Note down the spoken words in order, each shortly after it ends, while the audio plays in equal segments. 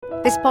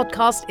This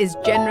podcast is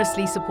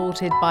generously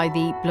supported by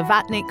the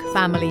Blavatnik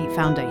Family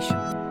Foundation.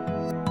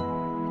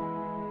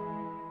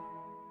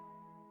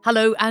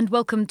 Hello and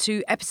welcome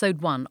to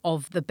episode 1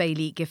 of the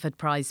Baillie Gifford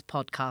Prize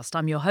podcast.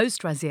 I'm your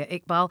host, Razia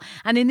Iqbal,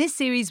 and in this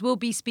series we'll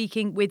be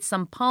speaking with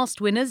some past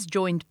winners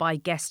joined by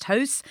guest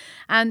hosts,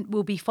 and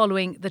we'll be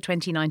following the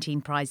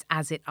 2019 prize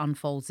as it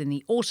unfolds in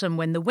the autumn,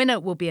 when the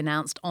winner will be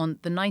announced on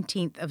the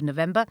 19th of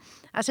November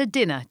at a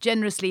dinner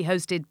generously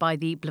hosted by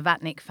the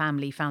Blavatnik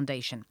Family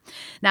Foundation.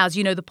 Now, as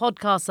you know, the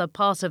podcasts are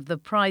part of the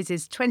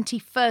prize's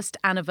 21st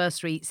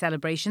anniversary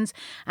celebrations,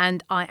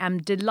 and I am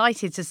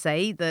delighted to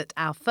say that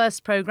our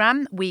first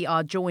programme, we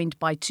are joined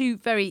by two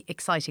very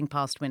exciting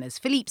past winners,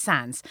 Philippe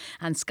Sands,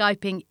 and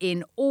Skyping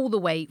in all the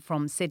way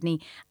from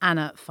Sydney,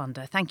 Anna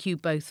Funder. Thank you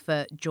both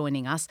for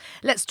joining us.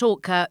 Let's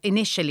talk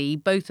initially,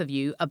 both of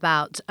you,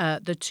 about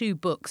the two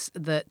books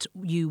that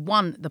you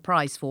won the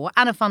prize for.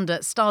 Anna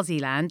Funder,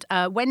 Stasiland,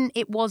 when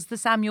it was the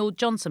Samuel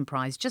Johnson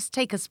Prize. Just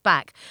take us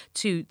back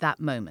to that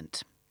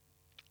moment.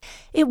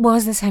 It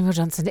was the Samuel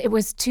Johnson. It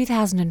was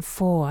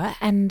 2004,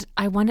 and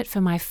I won it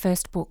for my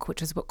first book, which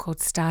was a book called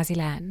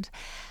Stasiland,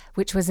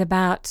 which was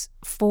about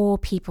 4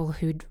 people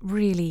who'd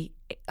really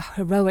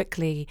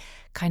heroically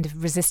kind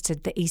of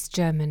resisted the East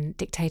German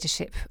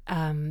dictatorship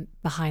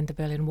behind the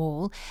Berlin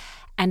Wall.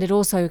 And it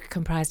also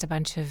comprised a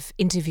bunch of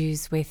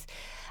interviews with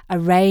a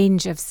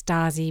range of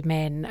Stasi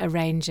men, a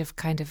range of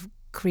kind of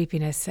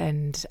creepiness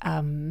and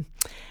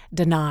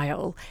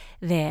denial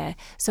there.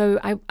 So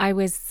I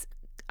was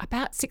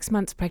about 6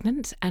 months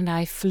pregnant, and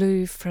I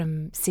flew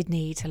from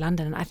Sydney to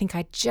London. I think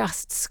I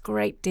just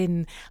scraped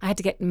in. I had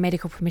to get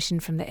medical permission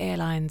from the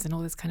airlines and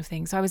all this kind of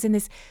thing. So I was in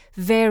this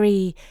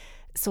very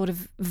sort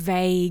of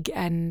vague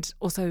and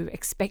also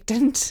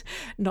expectant,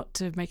 not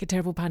to make a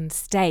terrible pun,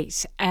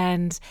 state.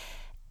 And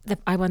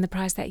I won the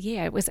prize that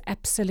year. It was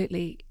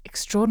absolutely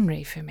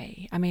extraordinary for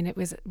me. I mean, it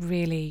was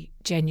really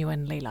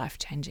genuinely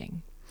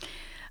life-changing.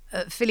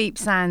 Philippe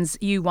Sands,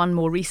 you won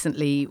more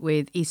recently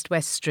with East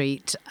West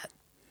Street.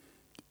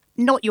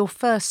 Not your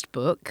first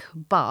book,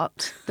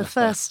 but the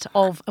first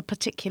of a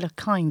particular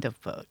kind of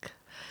book.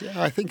 Yeah,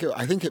 I think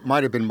it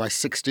might have been my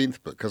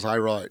 16th book, because I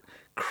write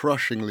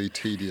crushingly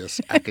tedious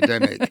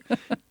academic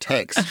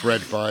texts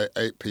read by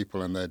 8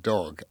 people and their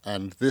dog.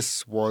 And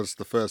this was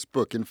the first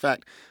book. In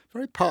fact,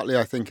 very partly,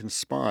 I think,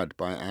 inspired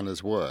by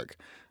Anna's work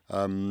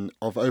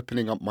of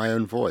opening up my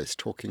own voice,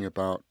 talking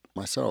about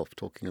myself,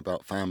 talking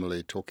about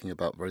family, talking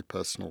about very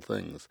personal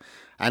things.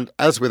 And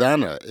as with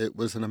Anna, it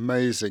was an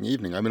amazing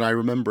evening. I mean, I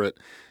remember it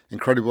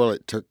incredibly well.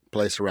 It took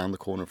place around the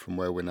corner from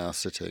where we're now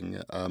sitting.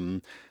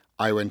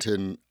 I went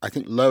in, I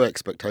think low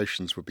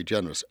expectations would be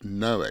generous,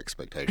 no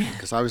expectations,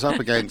 because I was up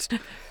against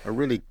a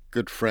really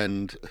good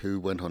friend who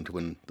went on to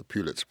win the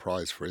Pulitzer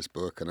Prize for his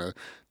book, and a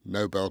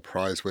Nobel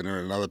Prize winner,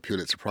 and another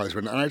Pulitzer Prize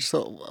winner. And I just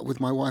thought, with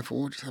my wife,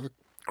 we'll just have a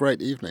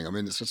great evening. I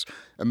mean, it's just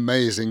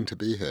amazing to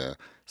be here.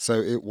 So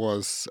it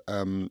was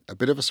a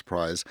bit of a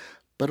surprise,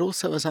 but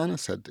also, as Anna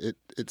said,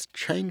 it's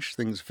changed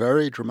things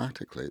very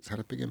dramatically. It's had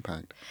a big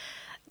impact.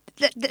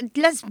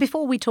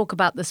 Before we talk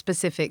about the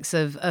specifics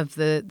of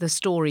the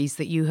stories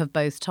that you have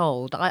both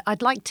told,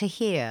 I'd like to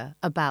hear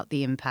about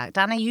the impact.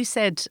 Anna, you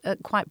said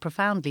quite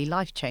profoundly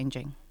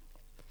life-changing.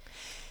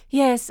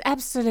 Yes,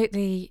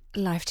 absolutely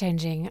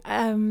life-changing.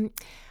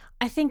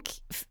 I think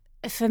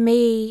for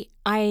me,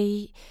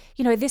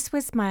 this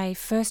was my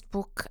first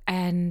book,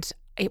 and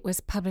it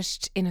was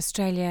published in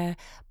Australia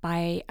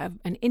by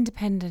an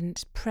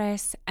independent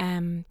press.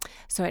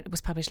 So it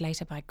was published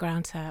later by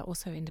Granta,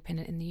 also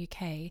independent in the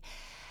UK.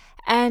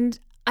 And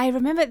I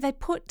remember they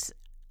put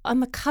on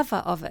the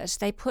cover of it,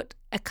 they put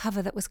a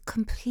cover that was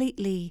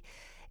completely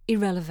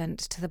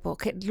irrelevant to the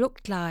book. It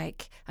looked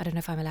like, I don't know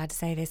if I'm allowed to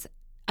say this,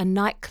 a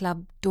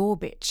nightclub door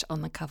bitch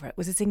on the cover. It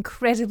was this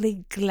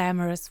incredibly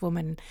glamorous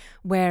woman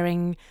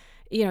wearing,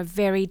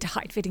 very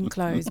tight-fitting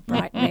clothes,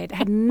 bright red. It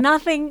had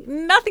nothing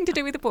to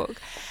do with the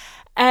book.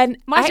 And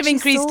might have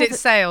increased its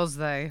sales,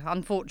 though,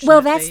 unfortunately.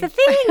 Well, that's the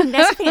thing.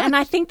 And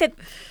I think that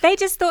they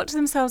just thought to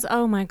themselves,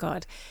 oh, my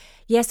God,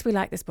 yes, we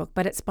like this book,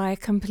 but it's by a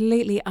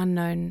completely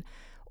unknown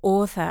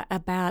author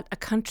about a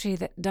country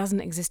that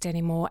doesn't exist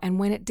anymore. And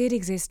when it did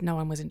exist, no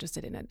one was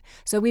interested in it.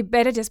 So we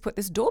better just put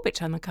this door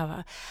bitch on the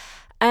cover.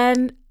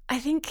 And I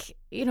think,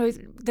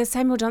 the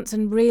Samuel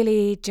Johnson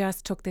really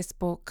just took this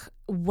book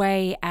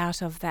way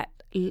out of that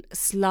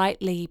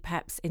slightly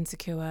perhaps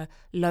insecure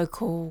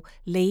local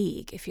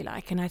league, if you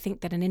like. And I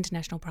think that an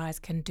international prize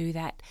can do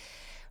that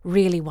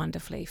really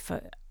wonderfully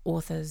for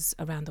authors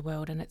around the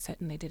world, and it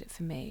certainly did it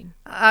for me.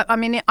 I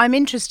mean, I'm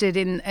interested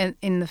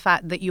in the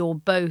fact that you're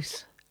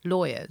both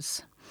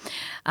lawyers.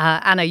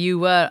 Anna, you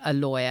were a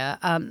lawyer.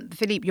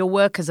 Philippe, your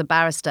work as a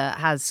barrister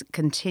has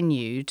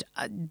continued,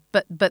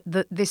 but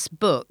this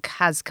book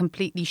has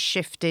completely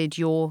shifted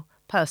your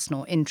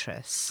personal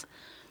interests.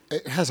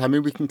 It has. I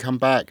mean, we can come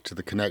back to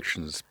the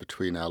connections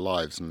between our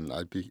lives, and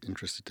I'd be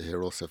interested to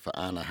hear also for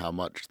Anna how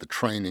much the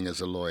training as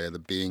a lawyer, the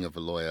being of a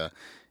lawyer,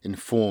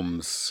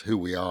 informs who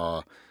we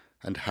are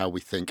and how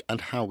we think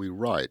and how we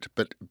write.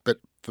 But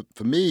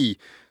for me,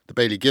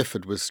 the Baillie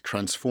Gifford was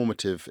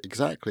transformative,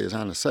 exactly as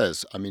Anna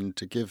says. I mean,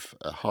 to give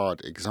a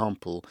hard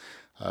example,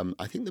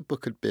 I think the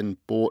book had been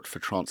bought for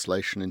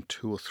translation in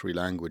 2 or 3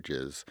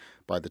 languages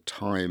at the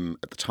time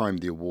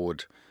the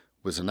award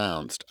was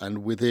announced. And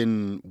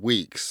within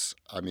weeks,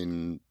 I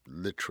mean,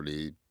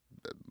 literally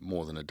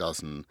more than a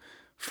dozen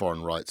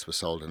foreign rights were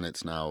sold, and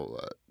it's now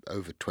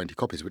over 20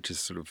 copies, which is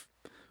sort of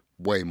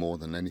way more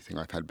than anything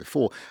I've had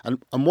before.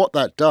 And what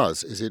that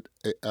does is it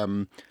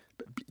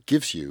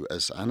gives you,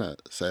 as Anna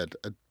said,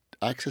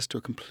 access to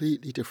a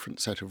completely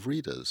different set of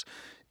readers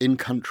in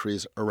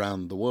countries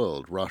around the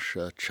world: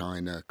 Russia,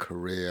 China,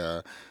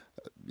 Korea,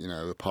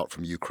 apart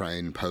from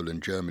Ukraine,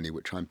 Poland, Germany,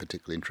 which I'm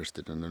particularly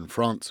interested in, and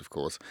France, of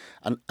course.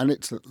 And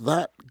it's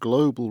that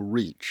global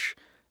reach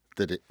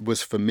that it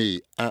was, for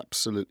me,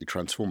 absolutely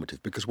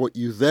transformative, because what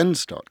you then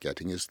start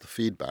getting is the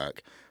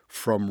feedback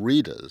from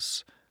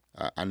readers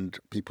and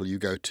people you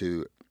go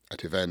to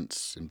at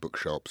events, in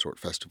bookshops or at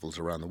festivals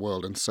around the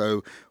world. And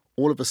so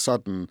all of a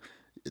sudden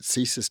it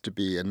ceases to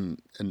be an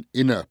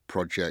inner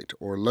project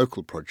or a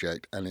local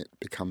project, and it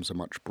becomes a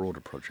much broader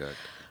project.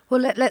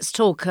 Well, let's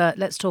talk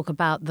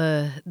about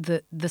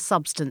the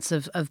substance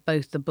of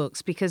both the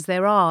books, because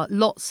there are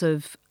lots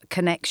of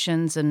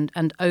connections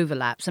and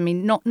overlaps. I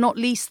mean, not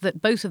least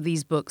that both of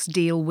these books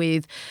deal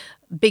with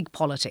big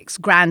politics,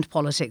 grand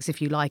politics,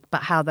 if you like,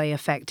 but how they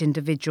affect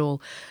individual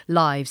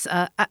lives.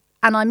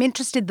 And I'm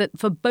interested that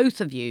for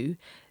both of you,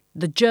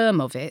 the germ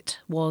of it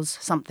was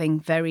something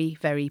very,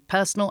 very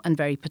personal and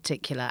very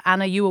particular.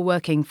 Anna, you were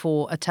working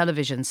for a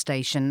television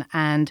station,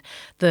 and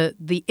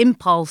the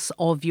impulse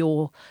of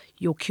your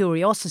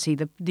curiosity,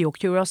 your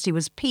curiosity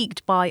was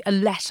piqued by a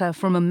letter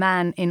from a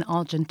man in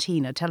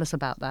Argentina. Tell us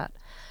about that.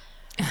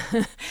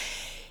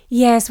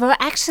 Yes, well,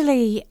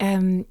 actually,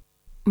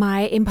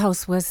 my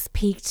impulse was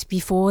piqued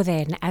before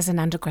then as an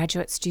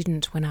undergraduate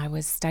student when I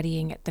was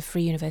studying at the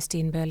Free University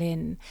in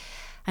Berlin.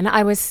 And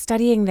I was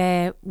studying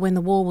there when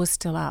the wall was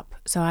still up.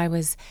 So it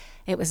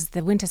was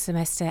the winter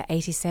semester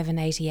 87,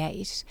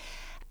 88.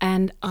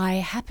 And I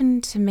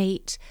happened to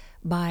meet,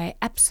 by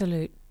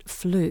absolute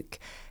fluke,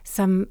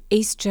 some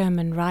East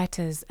German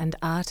writers and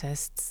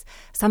artists,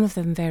 some of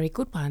them very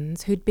good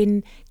ones, who'd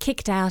been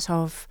kicked out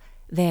of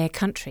their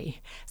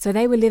country. So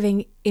they were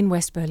living in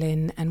West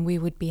Berlin, and we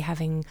would be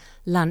having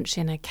lunch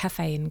in a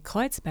cafe in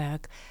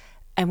Kreuzberg,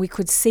 and we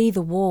could see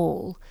the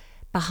wall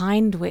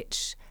behind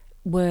which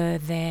were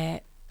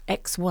their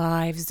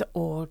ex-wives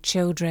or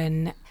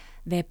children,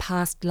 their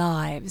past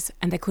lives,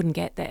 and they couldn't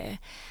get there.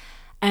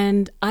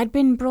 And I'd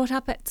been brought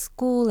up at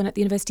school and at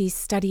the university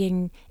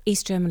studying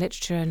East German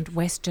literature and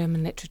West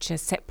German literature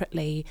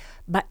separately,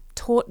 but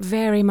taught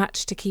very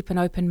much to keep an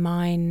open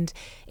mind.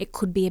 It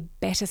could be a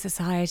better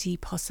society,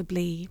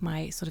 possibly,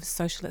 my sort of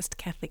socialist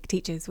Catholic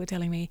teachers were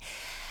telling me.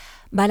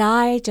 But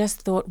I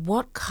just thought,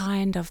 what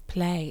kind of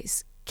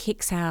place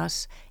kicks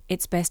out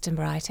its best and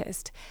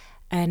brightest?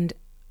 And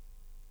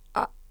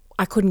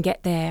I couldn't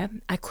get there.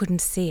 I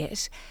couldn't see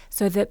it.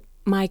 So that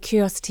my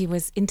curiosity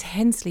was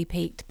intensely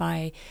piqued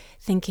by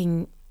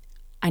thinking,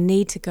 I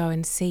need to go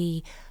and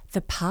see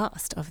the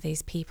past of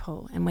these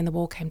people. And when the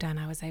wall came down,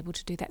 I was able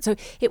to do that. So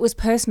it was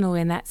personal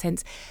in that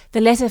sense. The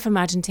letter from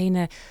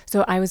Argentina,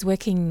 so I was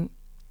working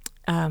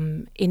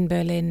in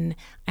Berlin.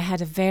 I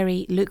had a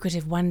very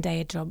lucrative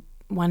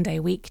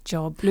one-day-week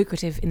job,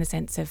 lucrative in the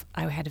sense of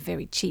I had a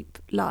very cheap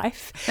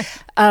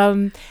life,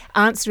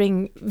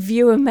 answering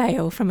viewer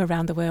mail from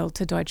around the world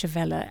to Deutsche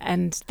Welle.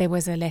 And there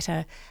was a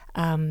letter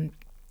from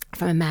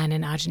a man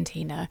in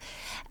Argentina.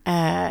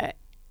 There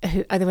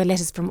were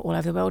letters from all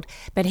over the world,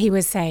 but he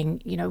was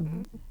saying,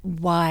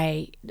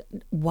 why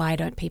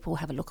don't people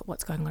have a look at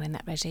what's going on in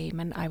that regime?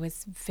 And I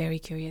was very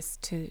curious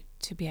to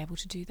be able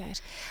to do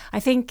that. I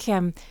think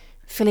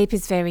Philippe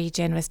is very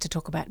generous to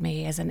talk about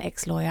me as an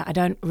ex-lawyer. I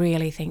don't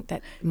really think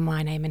that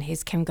my name and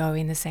his can go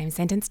in the same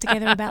sentence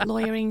together about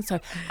lawyering, so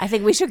I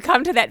think we should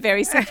come to that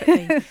very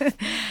separately.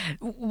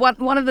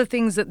 One of the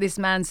things that this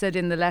man said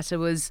in the letter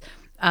was,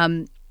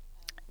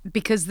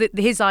 because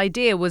his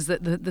idea was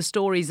that the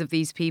stories of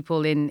these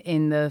people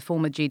in the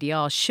former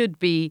GDR should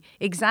be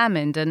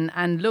examined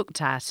and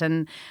looked at,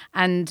 and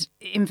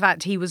in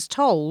fact he was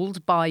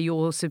told by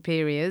your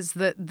superiors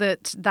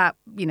that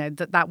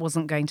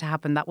wasn't going to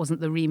happen. That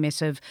wasn't the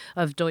remit of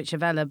Deutsche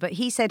Welle. But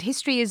he said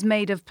history is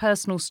made of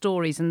personal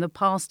stories, and the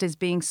past is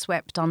being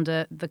swept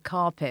under the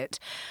carpet.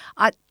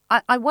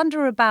 I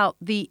wonder about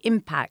the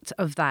impact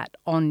of that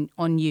on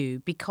you,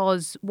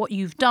 because what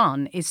you've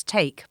done is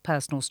take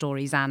personal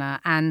stories,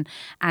 Anna, and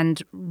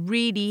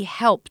really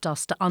helped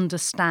us to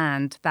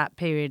understand that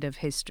period of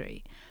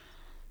history.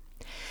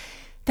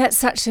 That's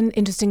such an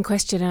interesting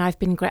question, and I've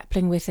been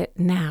grappling with it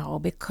now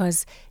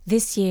because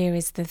this year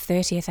is the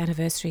 30th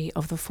anniversary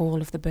of the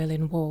fall of the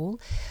Berlin Wall.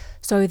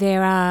 So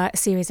there are a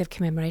series of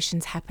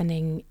commemorations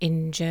happening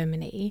in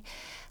Germany.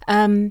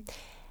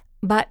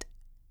 But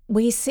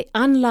we see,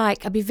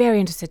 unlike, I'd be very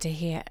interested to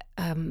hear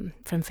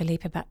from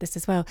Philippe about this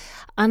as well,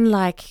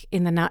 unlike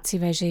in the Nazi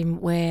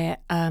regime where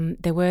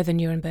there were the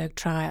Nuremberg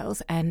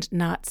trials and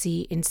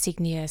Nazi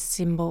insignia,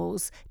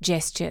 symbols,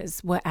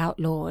 gestures were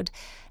outlawed,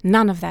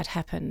 none of that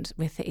happened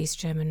with the East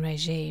German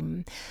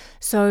regime.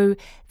 So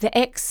the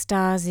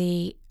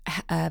ex-Stasi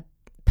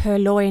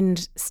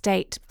purloined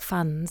state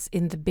funds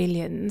in the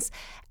billions,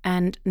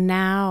 and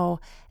now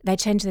they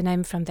changed the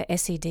name from the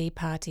SED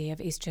party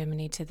of East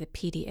Germany to the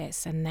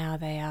PDS, and now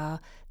they are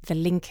the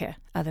Linke,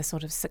 are the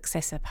sort of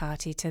successor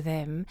party to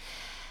them.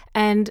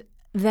 And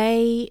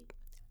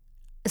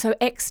so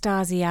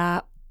ex-Stasi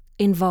are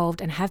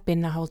involved and have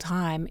been the whole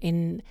time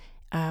in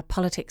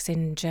politics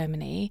in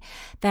Germany.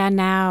 They are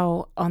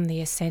now on the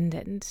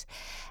ascendant,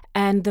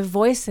 and the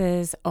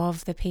voices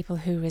of the people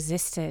who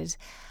resisted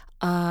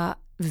are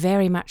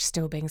very much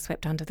still being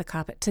swept under the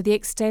carpet, to the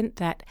extent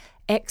that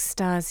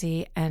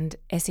ex-Stasi and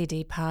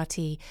SED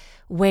party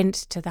went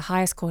to the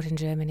highest court in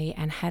Germany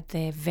and had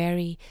their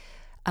very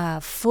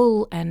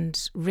full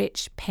and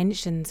rich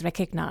pensions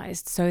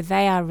recognised. So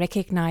they are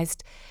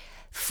recognised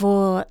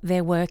for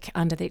their work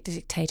under the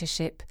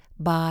dictatorship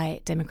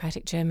by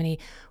democratic Germany,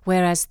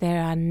 whereas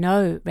there are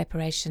no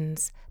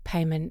reparations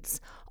payments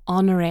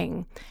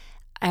honouring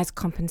as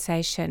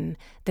compensation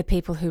the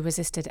people who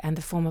resisted and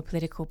the former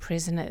political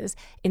prisoners.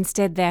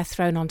 Instead, they're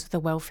thrown onto the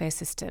welfare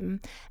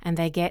system and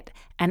they get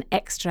an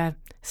extra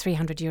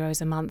 €300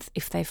 a month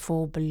if they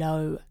fall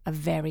below a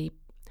very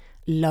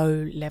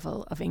low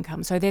level of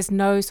income. So there's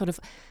no sort of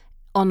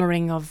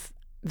honouring of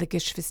the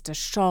Geschwister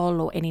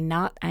Scholl or any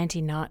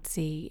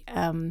anti-Nazi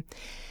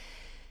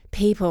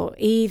people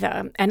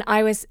either. And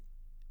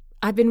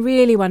I've been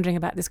really wondering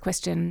about this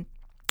question.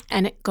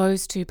 And it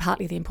goes to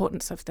partly the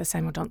importance of the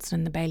Samuel Johnson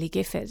and the Baillie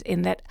Gifford,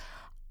 in that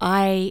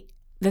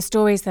the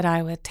stories that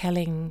I was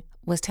telling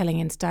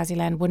in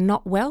Stasiland were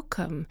not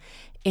welcome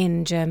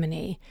in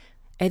Germany.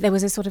 There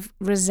was a sort of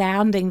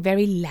resounding,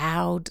 very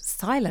loud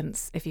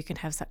silence, if you can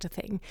have such a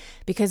thing,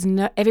 because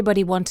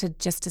everybody wanted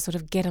just to sort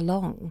of get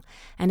along.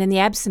 And in the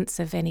absence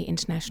of any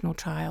international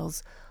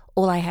trials,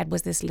 all I had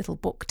was this little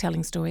book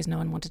telling stories no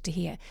one wanted to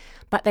hear.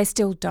 But they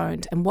still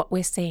don't. And what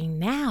we're seeing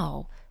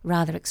now,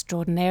 rather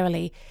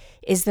extraordinarily,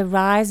 is the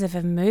rise of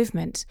a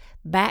movement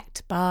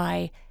backed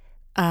by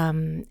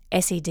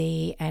SED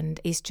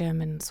and East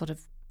German sort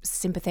of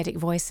sympathetic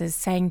voices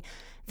saying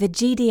the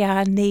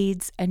GDR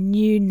needs a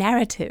new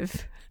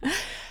narrative.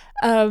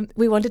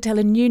 We want to tell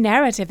a new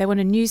narrative. They want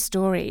a new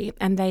story.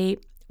 And they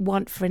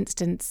want, for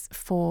instance,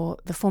 for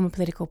the former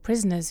political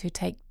prisoners who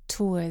take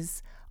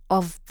tours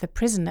of the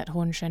prison at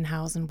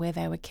Hohenschönhausen where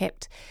they were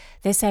kept,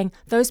 they're saying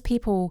those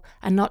people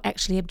are not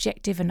actually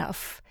objective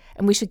enough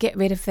and we should get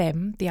rid of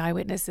them, the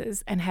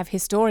eyewitnesses, and have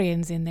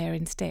historians in there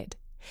instead.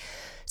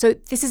 So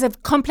this is a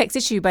complex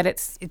issue, but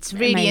it's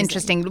really amazing.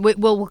 Interesting.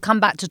 We'll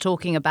come back to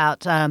talking about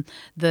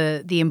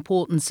the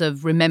importance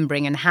of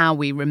remembering and how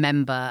we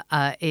remember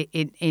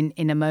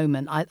in a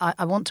moment.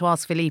 I want to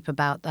ask Philippe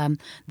about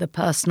the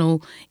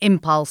personal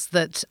impulse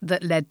that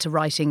led to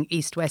writing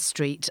East West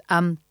Street.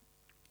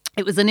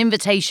 It was an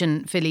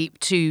invitation, Philippe,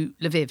 to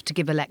Lviv to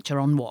give a lecture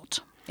on what?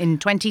 In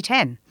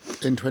 2010?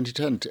 In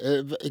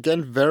 2010.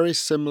 Again, very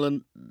similar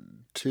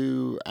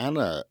to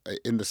Anna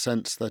in the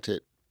sense that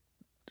it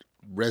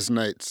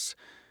resonates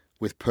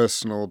with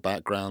personal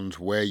backgrounds,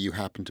 where you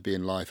happen to be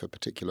in life at a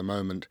particular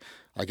moment.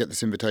 I get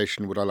this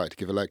invitation, would I like to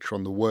give a lecture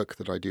on the work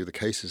that I do, the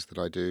cases that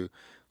I do,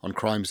 on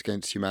crimes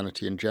against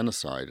humanity and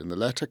genocide. And the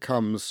letter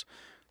comes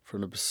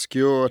from an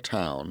obscure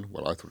town.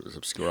 Well, I thought it was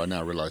obscure. I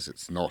now realise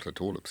it's not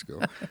at all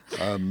obscure.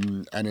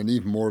 And an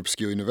even more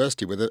obscure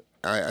university with,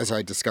 as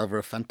I discover,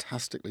 a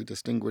fantastically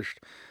distinguished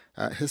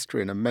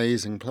history, an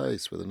amazing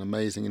place with an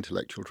amazing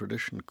intellectual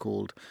tradition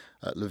called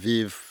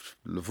Lviv,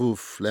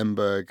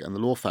 Lemberg, and the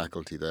law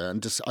faculty there.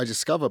 And I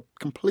discover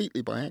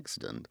completely by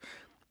accident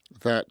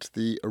that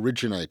the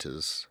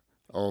originators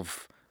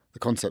of the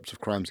concepts of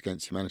crimes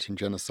against humanity and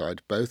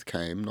genocide both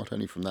came not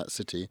only from that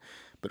city,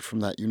 but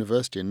from that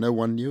university, and no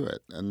one knew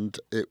it. And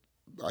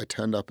I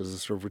turned up as a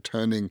sort of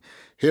returning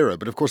hero.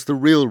 But of course, the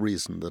real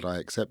reason that I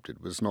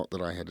accepted was not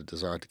that I had a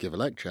desire to give a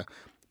lecture,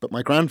 but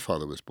my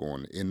grandfather was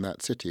born in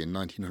that city in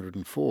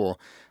 1904.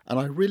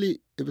 And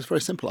it was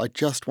very simple. I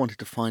just wanted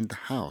to find the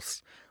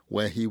house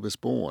where he was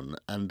born.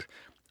 And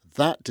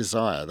that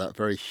desire, that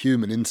very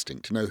human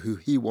instinct to know who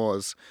he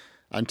was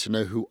and to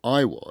know who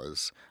I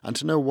was and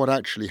to know what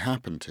actually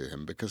happened to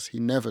him, because he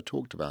never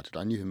talked about it.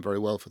 I knew him very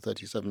well for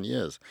 37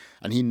 years,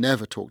 and he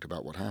never talked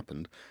about what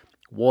happened,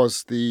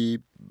 was the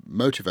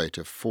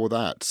motivator for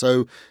that.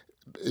 So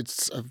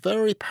it's a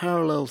very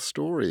parallel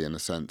story in a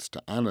sense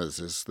to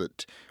Anna's, is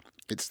that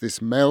it's this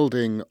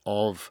melding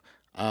of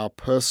our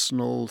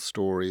personal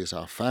stories,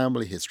 our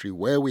family history,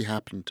 where we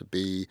happen to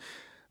be,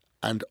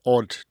 and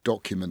odd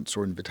documents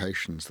or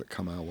invitations that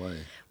come our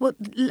way. Well,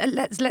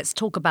 let's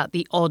talk about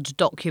the odd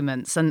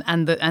documents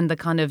and the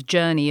kind of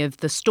journey of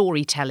the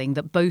storytelling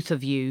that both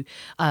of you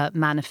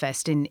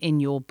manifest in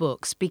your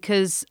books.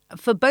 Because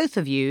for both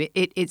of you,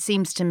 it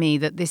seems to me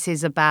that this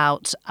is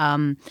about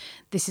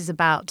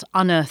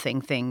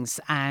unearthing things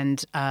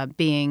and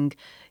being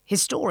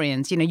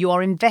historians. You know, you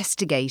are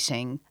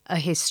investigating a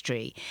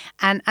history,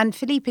 and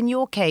Philippe, in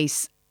your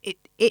case,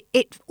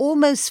 it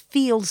almost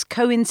feels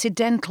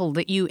coincidental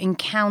that you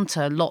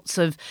encounter lots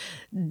of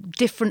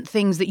different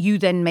things that you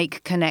then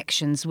make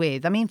connections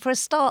with. I mean, for a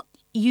start,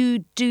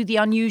 you do the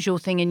unusual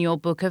thing in your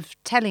book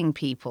of telling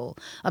people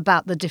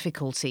about the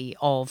difficulty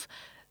of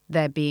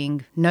there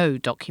being no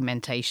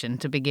documentation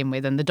to begin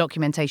with, and the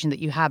documentation that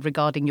you have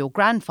regarding your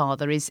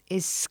grandfather is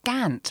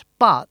scant,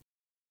 but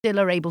still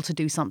are able to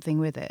do something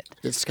with it.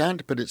 It's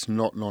scant, but it's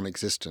not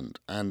non-existent.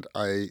 And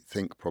I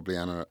think probably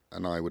Anna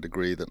and I would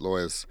agree that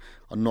lawyers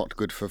are not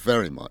good for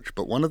very much.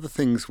 But one of the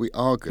things we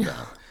are good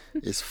at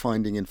is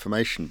finding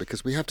information,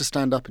 because we have to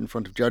stand up in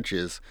front of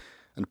judges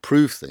and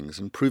prove things.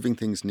 And proving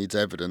things needs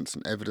evidence,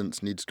 and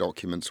evidence needs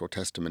documents or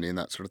testimony and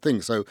that sort of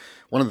thing. So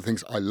one of the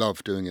things I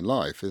love doing in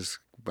life is,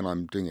 when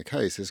I'm doing a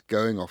case, is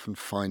going off and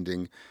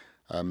finding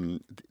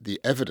the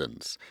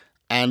evidence.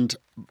 And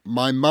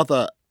my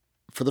mother,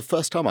 for the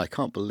first time, I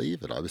can't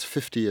believe it, I was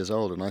 50 years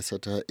old and I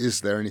said to her,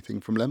 "Is there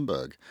anything from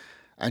Lemberg?"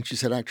 And she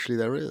said, "Actually,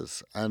 there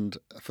is." And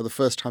for the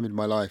first time in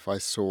my life, I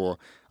saw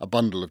a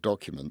bundle of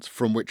documents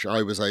from which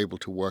I was able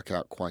to work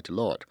out quite a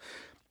lot.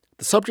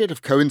 The subject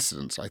of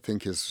coincidence, I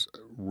think, is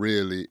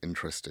really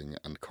interesting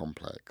and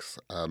complex.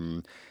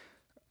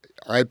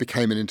 I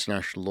became an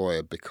international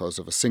lawyer because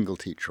of a single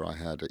teacher I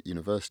had at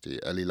university,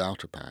 Elie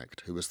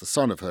Lauterpacht, who was the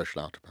son of Hirsch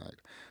Lauterpacht,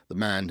 the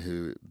man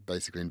who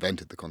basically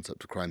invented the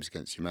concept of crimes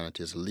against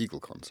humanity as a legal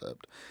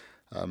concept.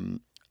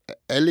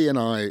 Elie and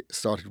I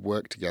started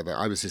work together.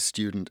 I was his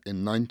student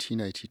in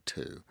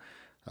 1982.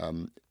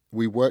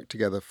 We worked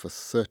together for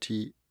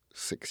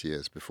 36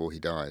 years before he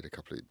died a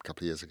couple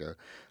of years ago.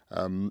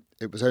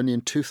 It was only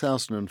in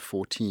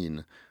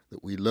 2014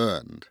 that we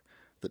learned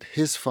that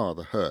his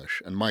father,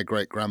 Hirsch, and my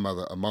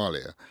great-grandmother,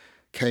 Amalia,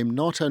 came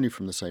not only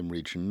from the same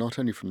region, not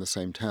only from the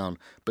same town,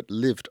 but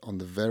lived on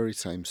the very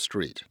same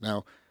street.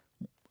 Now,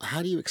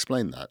 how do you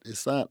explain that?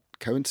 Is that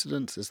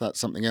coincidence? Is that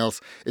something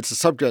else? It's a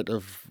subject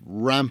of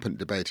rampant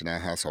debate in our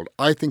household.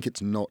 I think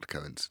it's not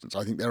coincidence.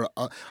 I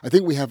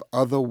think we have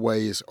other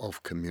ways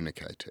of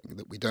communicating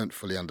that we don't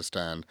fully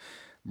understand.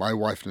 My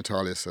wife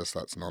Natalia says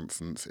that's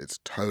nonsense. It's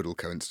total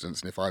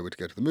coincidence. And if I were to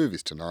go to the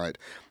movies tonight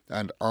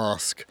and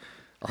ask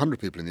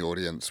 100 people in the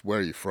audience, "Where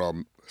are you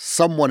from?"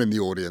 someone in the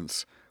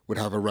audience would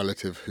have a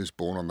relative who's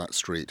born on that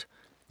street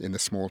in the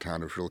small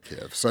town of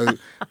Rilkiev. So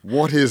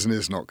what is and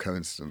is not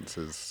coincidence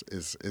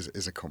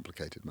is a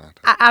complicated matter.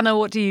 Anna,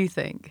 what do you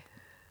think?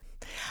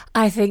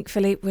 I think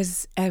Philippe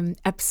was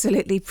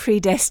absolutely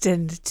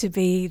predestined to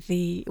be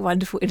the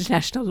wonderful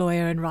international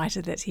lawyer and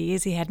writer that he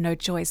is. He had no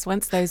choice.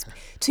 Once those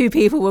two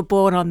people were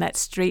born on that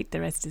street, the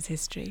rest is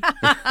history.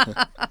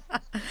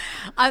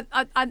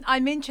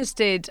 I'm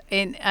interested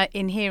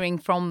in hearing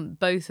from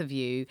both of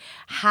you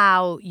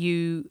how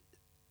you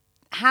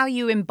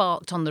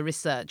embarked on the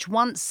research.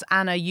 Once,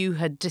 Anna, you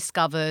had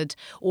discovered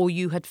or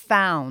you had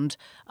found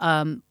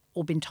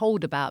or been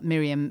told about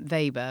Miriam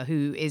Weber,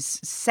 who is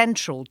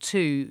central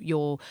to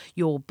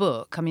your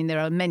book. I mean, there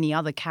are many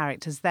other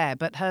characters there,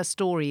 but her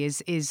story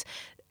is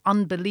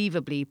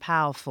unbelievably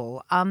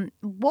powerful.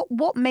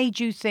 What made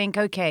you think,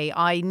 okay,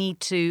 I need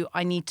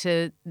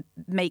to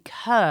make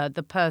her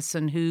the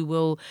person who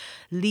will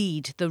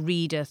lead the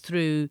reader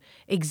through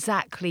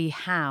exactly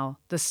how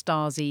the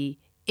Stasi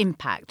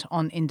impact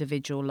on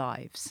individual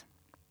lives?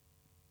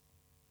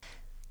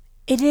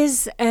 It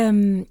is.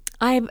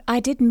 I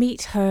did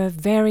meet her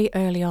very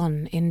early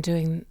on in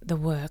doing the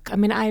work. I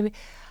mean, I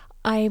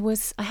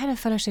had a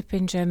fellowship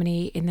in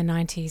Germany in the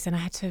 90s, and I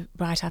had to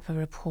write up a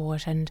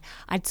report, and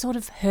I'd sort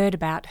of heard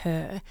about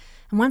her.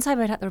 And once I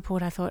wrote up the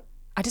report, I thought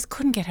I just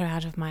couldn't get her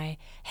out of my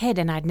head,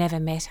 and I'd never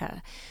met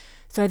her.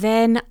 So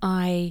then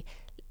I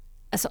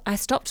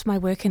stopped my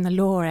work in the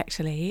law,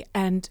 actually,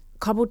 and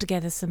cobbled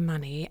together some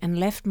money and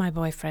left my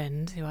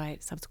boyfriend, who I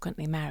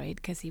subsequently married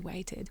because he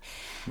waited,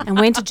 and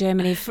went to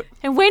Germany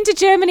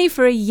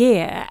for a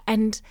year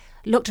and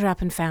looked her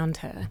up and found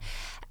her.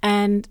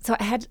 And so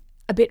I had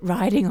a bit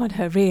riding on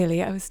her,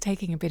 really. I was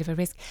taking a bit of a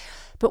risk.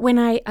 But when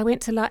I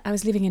went to I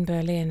was living in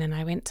Berlin, and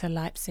I went to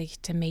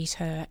Leipzig to meet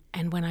her,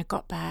 and when I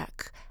got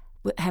back,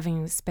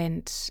 having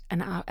spent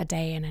a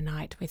day and a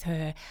night with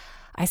her,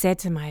 I said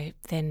to my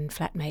then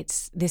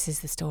flatmates, "This is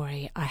the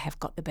story. I have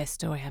got the best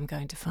story I'm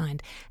going to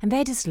find." And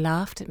they just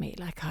laughed at me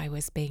like I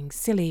was being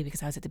silly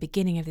because I was at the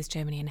beginning of this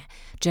journey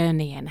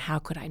and how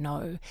could I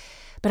know?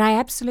 But I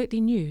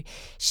absolutely knew.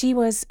 She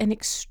was an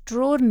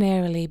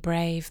extraordinarily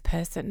brave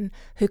person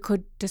who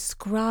could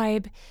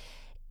describe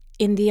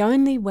in the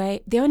only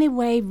way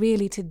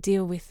really to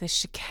deal with the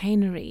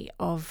chicanery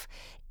of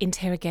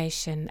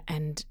interrogation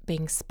and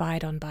being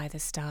spied on by the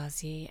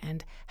Stasi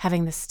and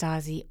having the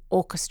Stasi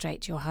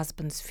orchestrate your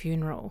husband's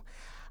funeral.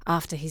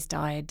 after he's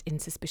died in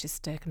suspicious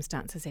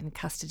circumstances in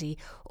custody.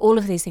 All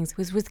of these things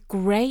was with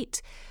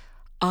great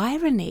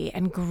irony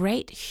and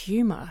great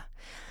humour.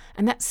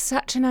 And that's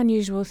such an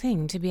unusual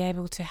thing, to be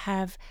able to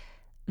have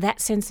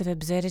that sense of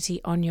absurdity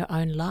on your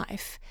own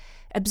life.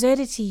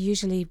 Absurdity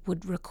usually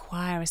would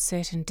require a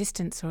certain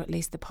distance, or at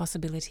least the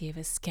possibility of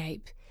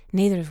escape,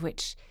 neither of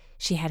which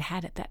she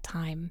had at that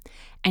time.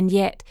 And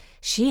yet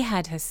she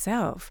had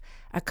herself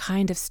a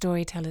kind of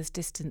storyteller's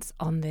distance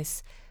on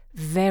this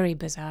very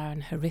bizarre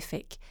and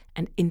horrific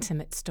and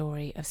intimate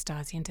story of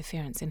Stasi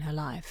interference in her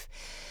life.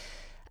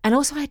 And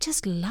also I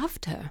just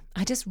loved her.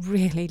 I just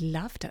really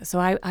loved her. So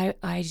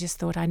I just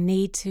thought I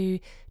need to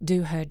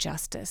do her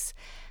justice.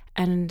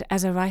 And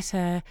as a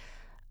writer,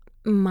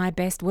 my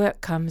best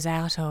work comes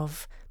out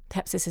of,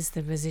 perhaps this is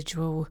the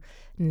residual,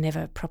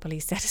 never properly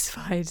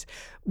satisfied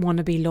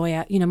wannabe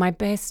lawyer. My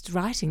best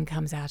writing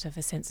comes out of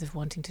a sense of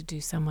wanting to do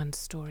someone's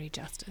story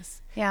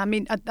justice. Yeah, I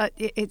mean,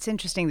 it's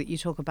interesting that you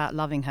talk about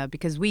loving her,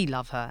 because we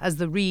love her. As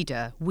the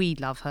reader, we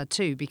love her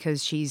too,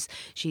 because she's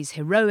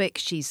heroic,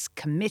 she's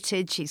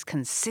committed, she's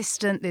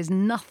consistent. There's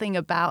nothing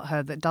about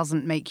her that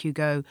doesn't make you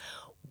go,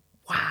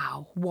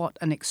 wow, what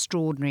an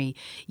extraordinary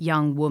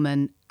young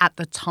woman at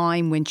the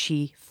time when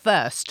she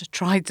first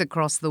tried to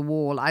cross the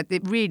wall.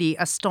 It really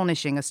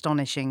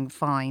astonishing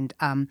find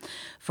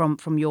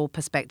from your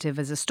perspective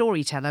as a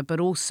storyteller, but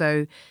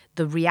also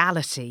the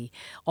reality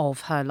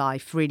of her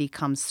life really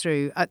comes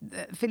through.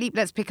 Philippe,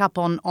 let's pick up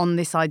on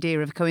this idea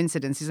of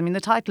coincidences. I mean,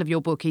 the title of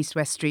your book, East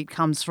West Street,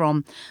 comes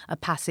from a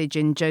passage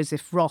in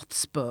Joseph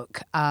Roth's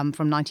book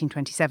from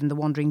 1927, The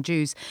Wandering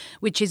Jews,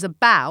 which is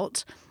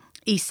about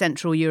East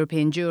Central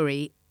European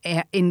Jewry,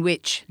 in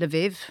which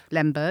Lviv,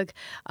 Lemberg,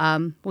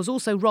 was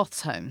also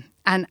Roth's home.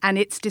 And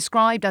it's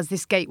described as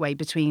this gateway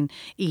between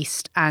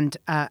East and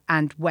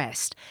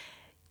West.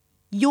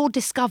 Your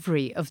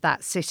discovery of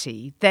that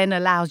city then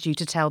allows you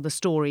to tell the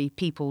story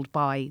peopled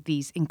by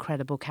these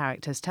incredible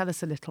characters. Tell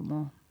us a little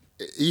more.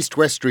 East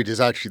West Street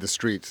is actually the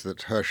street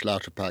that Hirsch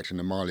Lauterpacht and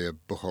Amalia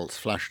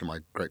Buchholz-Flaschner, my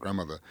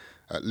great-grandmother,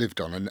 lived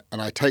on.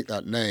 And I take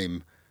that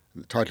name,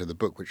 the title of the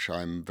book, which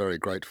I'm very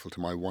grateful to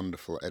my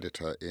wonderful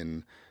editor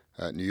in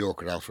New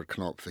York at Alfred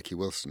Knopf, Vicky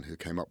Wilson, who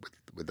came up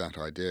with that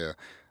idea,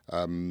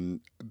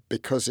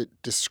 because it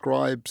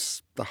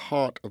describes the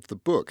heart of the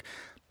book.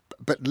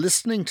 But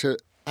listening to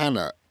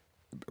Anna,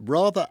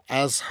 rather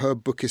as her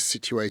book is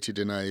situated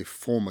in a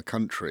former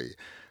country,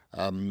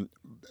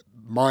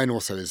 mine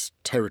also is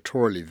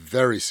territorially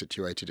very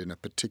situated in a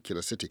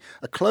particular city,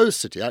 a closed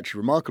city. Actually,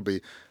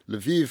 remarkably,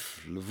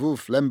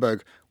 Lviv,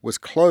 Lemberg was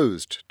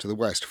closed to the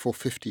West for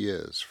 50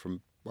 years,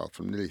 from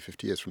nearly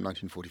 50 years, from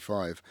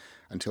 1945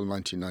 until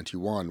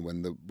 1991,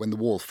 when the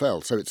wall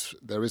fell. So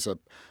there is a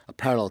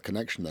parallel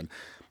connection then.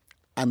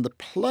 And the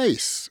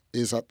place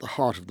is at the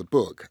heart of the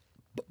book,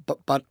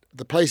 but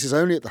the place is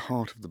only at the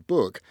heart of the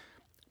book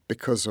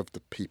because of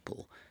the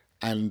people.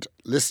 And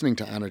listening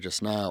to Anna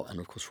just now, and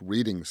of course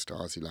reading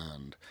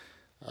Stasiland,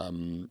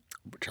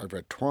 which I've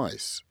read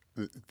twice,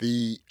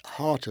 the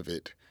heart of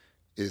it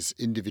is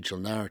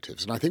individual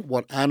narratives. And I think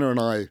what Anna and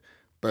I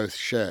both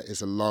share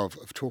is a love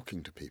of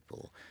talking to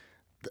people.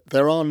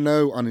 There are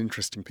no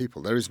uninteresting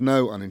people. There is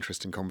no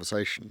uninteresting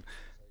conversation.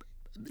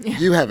 Yeah.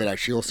 You have it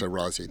actually also,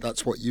 Razia.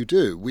 That's what you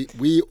do.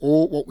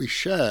 What we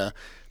share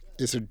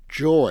is a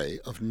joy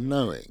of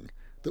knowing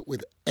that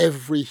with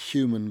every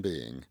human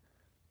being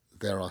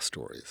there are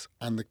stories.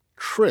 And the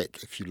trick,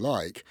 if you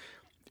like,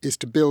 is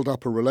to build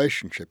up a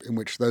relationship in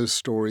which those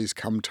stories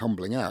come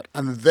tumbling out,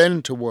 and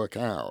then to work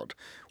out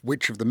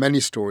which of the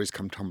many stories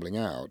come tumbling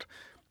out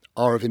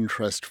are of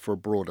interest for a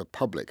broader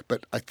public.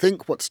 But I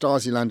think what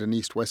Stasiland and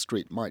East West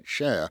Street might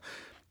share,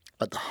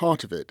 at the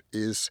heart of it,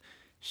 is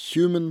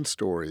human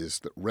stories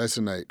that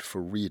resonate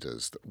for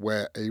readers,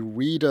 where a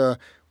reader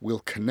will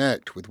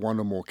connect with one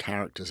or more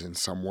characters in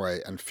some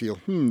way and feel,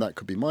 that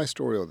could be my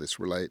story, or this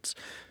relates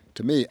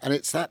to me. And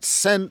it's that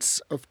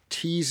sense of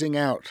teasing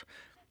out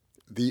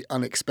the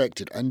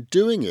unexpected and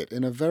doing it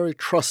in a very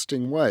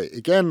trusting way.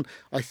 Again,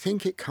 I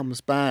think it comes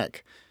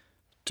back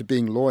to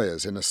being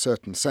lawyers in a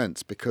certain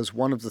sense, because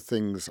one of the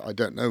things, I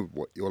don't know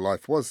what your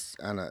life was,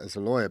 Anna, as a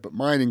lawyer, but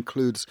mine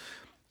includes,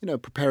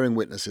 preparing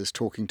witnesses,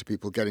 talking to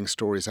people, getting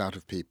stories out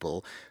of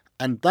people.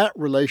 And that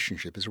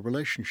relationship is a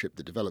relationship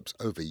that develops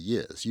over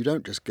years. You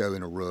don't just go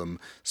in a room,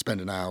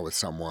 spend an hour with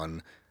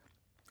someone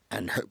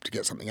and hope to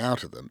get something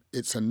out of them.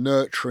 It's a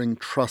nurturing,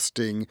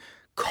 trusting,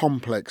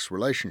 complex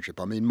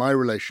relationship. I mean, my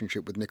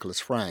relationship with Nicholas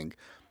Frank,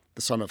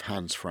 the son of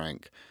Hans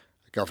Frank,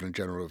 Governor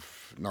General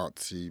of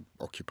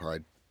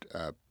Nazi-occupied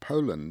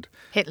Poland.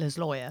 Hitler's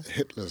lawyer.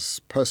 Hitler's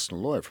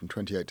personal lawyer from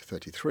 28 to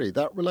 33.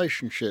 That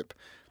relationship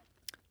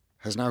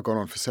has now gone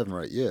on for 7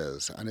 or 8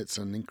 years, and it's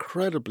an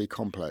incredibly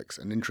complex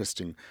and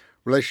interesting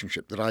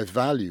relationship that I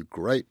value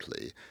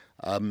greatly,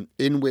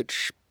 in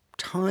which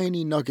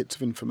tiny nuggets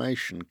of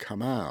information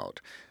come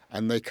out,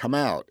 and they come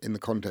out in the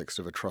context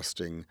of a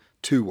trusting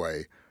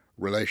two-way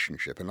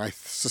relationship. And I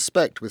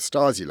suspect with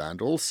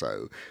Stasiland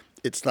also,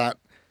 it's that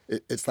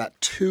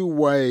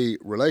two-way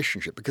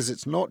relationship, because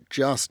it's not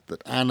just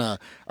that Anna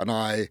and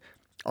I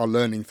are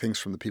learning things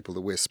from the people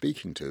that we're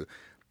speaking to,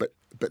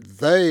 but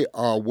they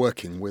are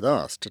working with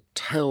us to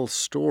tell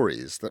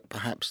stories that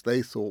perhaps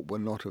they thought were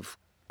not of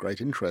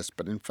great interest,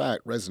 but in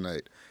fact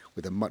resonate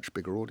with a much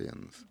bigger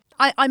audience.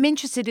 I'm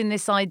interested in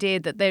this idea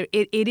that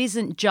it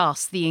isn't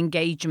just the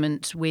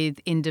engagement with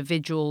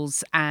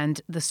individuals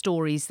and the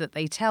stories that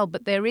they tell,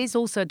 but there is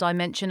also a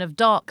dimension of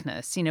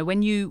darkness. You know,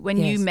 when you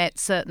met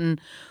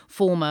certain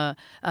former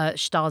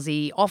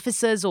Stasi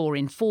officers or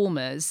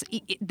informers,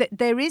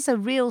 there is a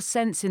real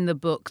sense in the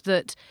book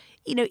that,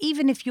 you know,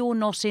 even if you're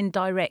not in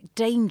direct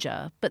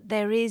danger, but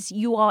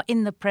you are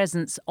in the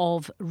presence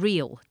of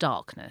real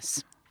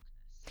darkness.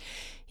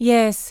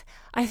 Yes,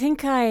 I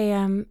think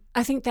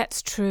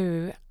that's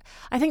true.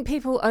 I think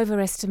people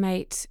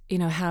overestimate, you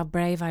know, how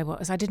brave I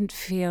was. I didn't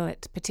feel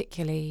it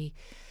particularly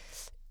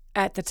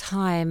at the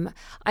time.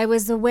 I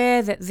was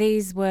aware that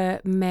these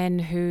were men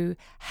who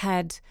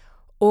had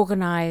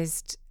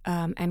organised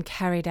and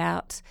carried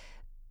out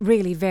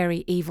really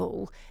very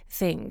evil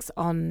things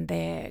on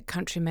their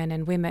countrymen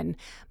and women.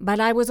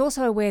 But I was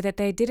also aware that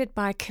they did it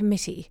by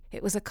committee.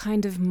 It was a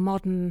kind of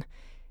modern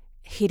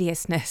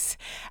hideousness,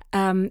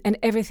 and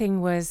everything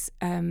was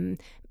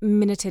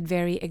minuted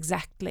very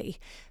exactly.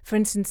 For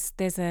instance,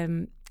 there's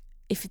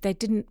if they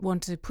didn't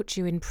want to put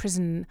you in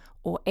prison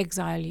or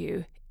exile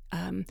you,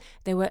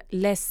 there were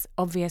less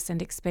obvious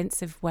and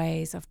expensive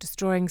ways of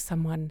destroying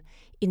someone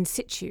in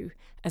situ,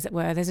 as it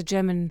were. There's a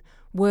German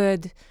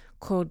word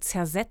called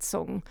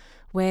Zersetzung,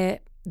 where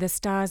the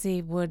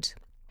Stasi would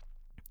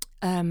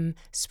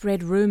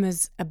spread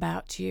rumours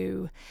about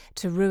you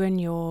to ruin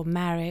your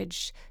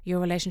marriage, your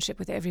relationship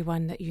with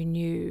everyone that you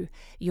knew,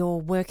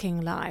 your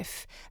working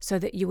life, so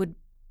that you would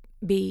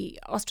be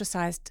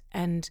ostracised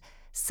and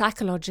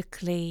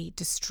psychologically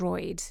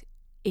destroyed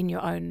in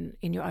your own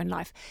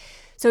life.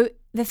 So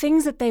the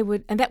things that they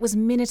would, and that was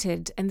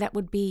minuted, and that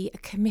would be a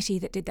committee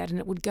that did that, and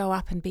it would go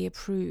up and be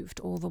approved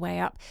all the way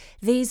up.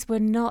 These were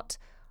not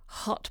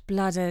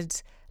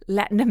hot-blooded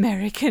Latin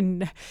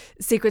American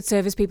Secret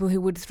Service people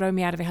who would throw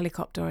me out of a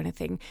helicopter or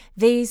anything.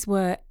 These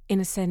were, in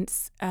a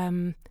sense,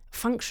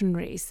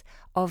 functionaries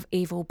of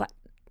evil, but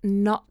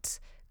not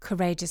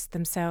courageous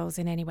themselves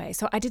in any way.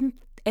 So I didn't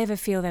ever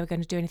feel they were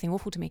going to do anything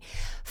awful to me.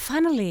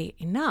 Funnily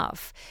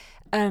enough,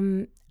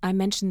 I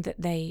mentioned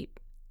that they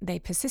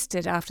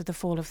persisted after the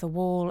fall of the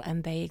wall,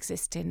 and they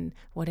exist in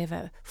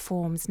whatever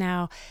forms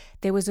now.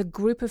 There was a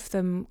group of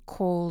them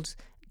called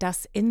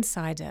Das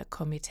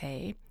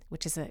Insider-Komitee,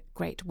 which is a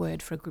great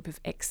word for a group of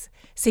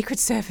ex-Secret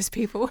Service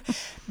people.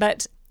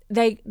 But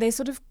they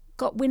sort of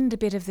got wind a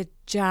bit of the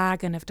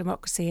jargon of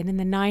democracy, and in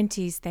the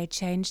 90s they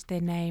changed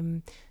their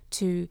name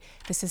to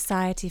the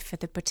Society for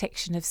the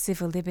Protection of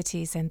Civil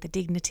Liberties and the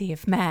Dignity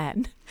of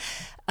Man.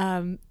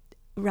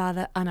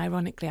 Rather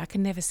unironically, I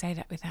can never say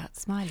that without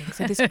smiling.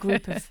 So this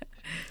group of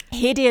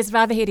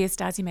rather hideous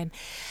Stasi men,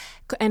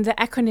 and the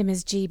acronym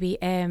is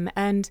GBM.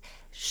 And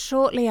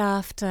shortly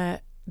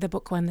after the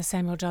book won the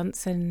Samuel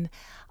Johnson,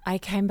 I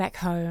came back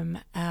home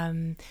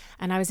and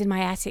I was in my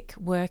attic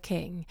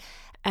working,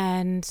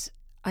 and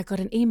I got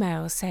an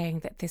email saying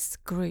that this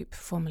group,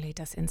 formerly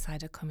Das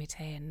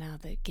Insider-Komitee and now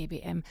the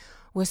GBM,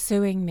 were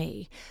suing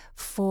me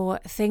for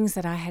things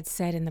that I had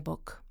said in the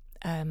book,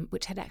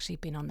 which had actually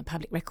been on the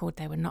public record.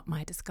 They were not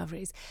my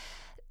discoveries,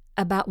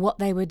 about what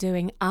they were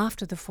doing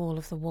after the fall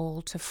of the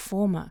wall to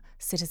former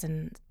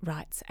citizen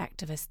rights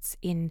activists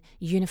in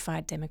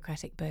unified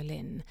democratic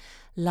Berlin,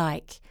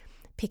 like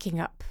picking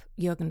up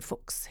Jürgen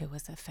Fuchs, who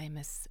was a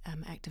famous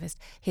activist,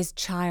 his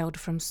child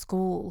from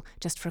school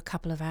just for a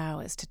couple of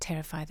hours to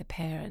terrify the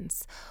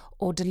parents,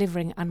 or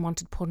delivering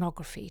unwanted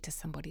pornography to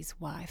somebody's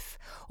wife.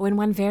 Or in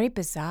one very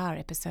bizarre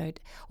episode,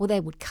 or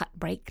they would cut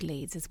brake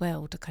leads as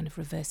well to kind of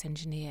reverse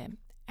engineer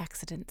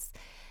accidents.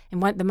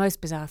 And the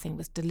most bizarre thing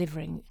was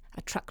delivering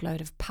a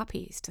truckload of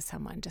puppies to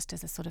someone just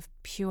as a sort of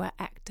pure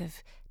act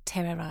of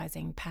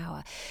terrorising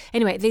power.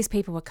 Anyway, these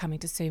people were coming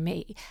to sue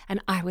me,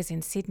 and I was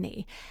in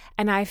Sydney,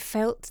 and I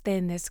felt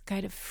then this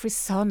kind of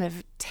frisson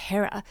of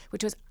terror,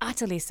 which was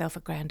utterly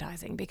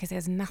self-aggrandising because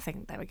there's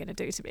nothing they were going to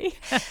do to me.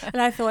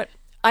 And I thought,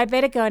 I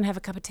better go and have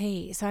a cup of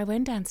tea. So I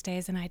went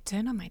downstairs and I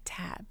turned on my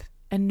tap,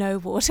 and no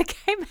water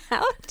came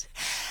out.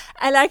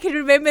 And I can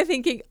remember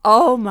thinking,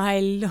 oh my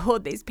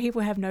Lord, these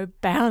people have no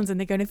bounds and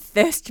they're going to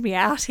thirst me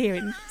out here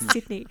in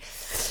Sydney.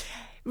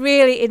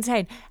 Really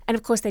insane. And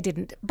of course they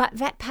didn't. But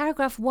that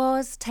paragraph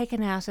was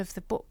taken out of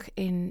the book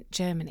in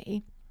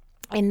Germany.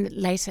 In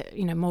later,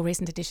 more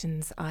recent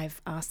editions,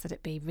 I've asked that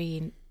it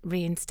be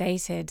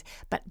reinstated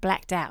but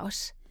blacked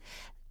out.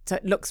 So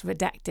it looks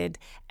redacted,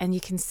 and you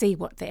can see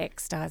what the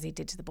ex-Stasi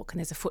did to the book, and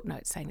there's a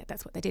footnote saying that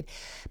that's what they did.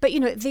 But,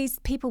 these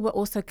people were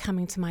also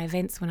coming to my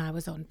events when I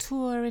was on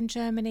tour in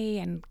Germany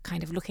and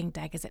kind of looking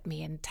daggers at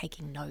me and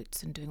taking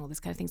notes and doing all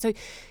this kind of thing. So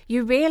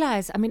you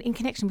realise, in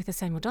connection with the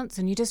Samuel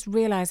Johnson, you just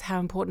realise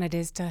how important it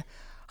is to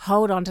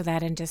hold on to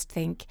that and just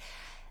think,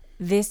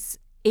 this,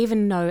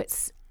 even though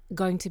it's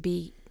going to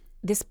be,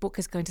 this book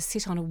is going to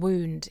sit on a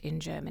wound in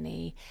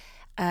Germany,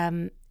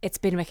 it's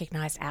been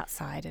recognised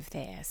outside of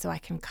there, so I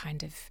can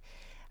kind of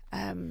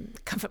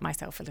comfort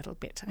myself a little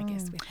bit, I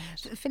guess, with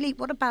that. Philippe,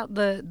 what about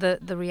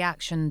the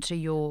reaction to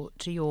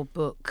your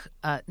book,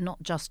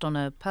 not just on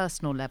a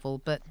personal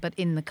level, but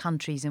in the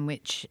countries in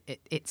which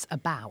it's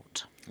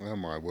about? Oh,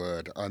 my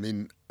word. I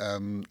mean,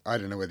 I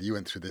don't know whether you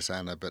went through this,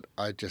 Anna, but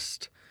I've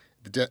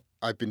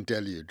been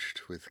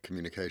deluged with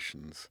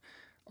communications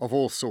of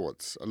all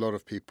sorts. A lot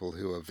of people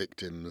who are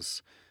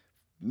victims,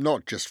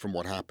 not just from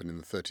what happened in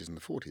the 30s and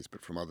the 40s,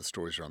 but from other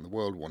stories around the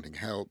world, wanting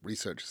help,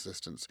 research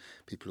assistance,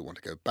 people who want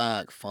to go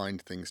back,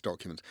 find things,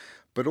 documents,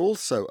 but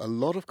also a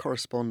lot of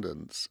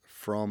correspondence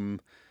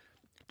from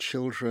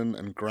children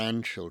and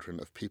grandchildren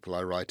of people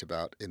I write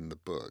about in the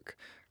book.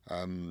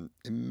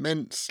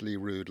 Immensely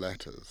rude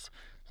letters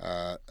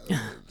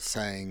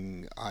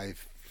saying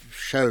I've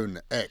shown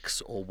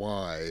X or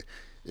Y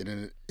in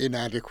an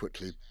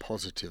inadequately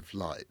positive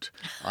light.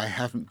 I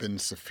haven't been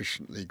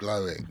sufficiently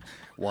glowing.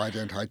 Why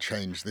don't I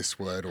change this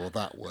word or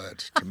that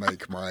word to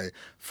make my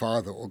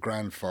father or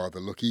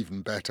grandfather look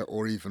even better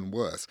or even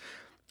worse?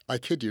 I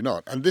kid you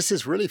not. And this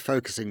is really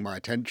focusing my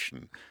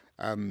attention.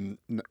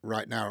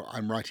 Right now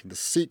I'm writing the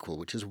sequel,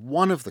 which is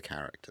one of the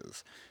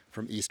characters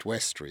from East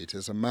West Street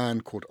is a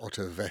man called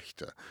Otto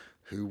Wächter,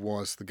 who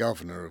was the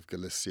governor of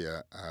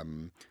Galicia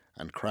and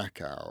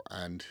Krakow,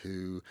 and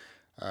who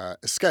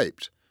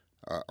escaped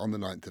on the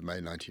 9th of May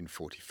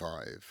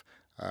 1945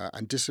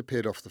 and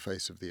disappeared off the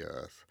face of the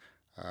earth.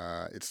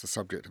 It's the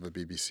subject of a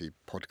BBC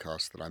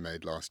podcast that I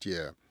made last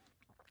year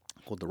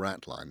called The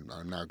Rat Line.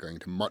 I'm now going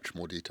into much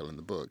more detail in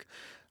the book.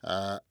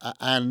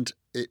 And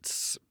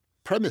it's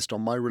premised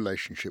on my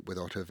relationship with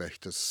Otto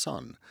Wächter's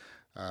son,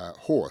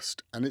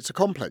 Horst. And it's a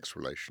complex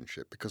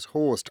relationship because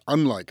Horst,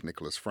 unlike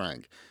Nicholas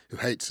Frank, who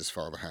hates his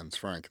father Hans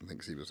Frank and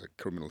thinks he was a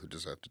criminal who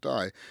deserved to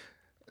die,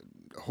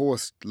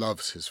 Horst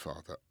loves his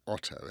father,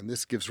 Otto, and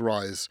this gives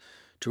rise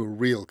to a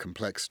real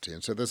complexity.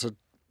 And so there's a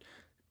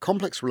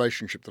complex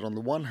relationship that on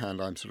the one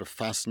hand I'm sort of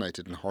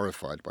fascinated and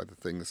horrified by the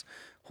things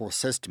Horst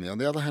says to me. On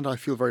the other hand, I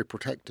feel very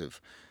protective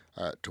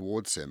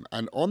towards him.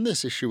 And on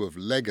this issue of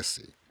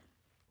legacy,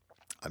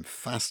 I'm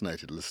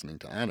fascinated listening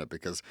to Anna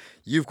because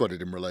you've got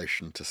it in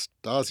relation to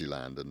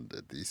Stasiland and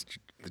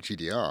the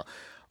GDR.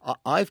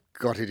 I've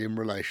got it in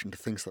relation to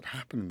things that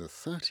happened in the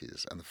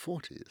 30s and the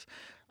 40s.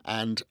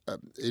 And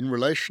in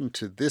relation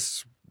to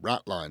this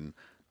Ratline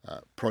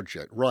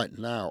project, right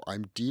now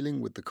I'm dealing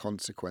with the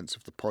consequence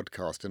of the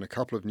podcast in a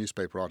couple of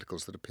newspaper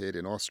articles that appeared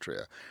in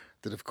Austria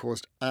that have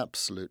caused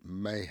absolute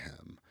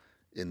mayhem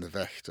in the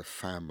Wächter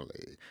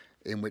family,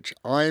 in which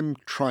I'm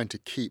trying to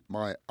keep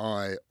my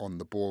eye on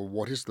the ball.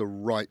 What is the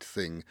right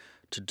thing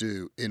to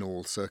do in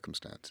all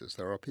circumstances?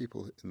 There are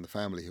people in the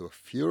family who are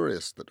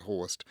furious that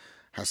Horst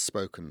has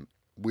spoken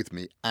with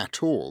me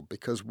at all,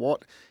 because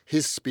what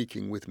his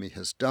speaking with me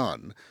has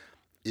done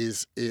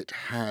is it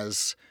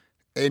has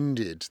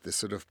ended the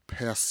sort of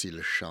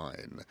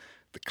Persilschein,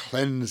 the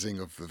cleansing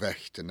of the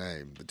Wächter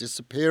name. The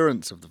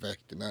disappearance of the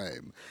Wächter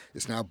name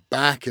is now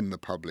back in the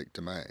public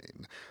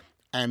domain.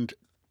 And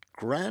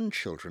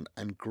grandchildren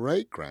and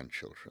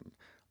great-grandchildren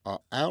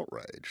are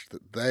outraged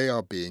that they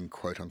are being,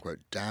 quote-unquote,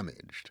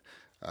 damaged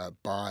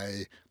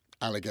by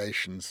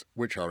allegations,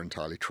 which are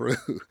entirely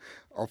true,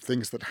 of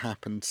things that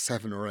happened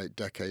 7 or 8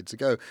 decades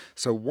ago.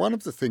 So one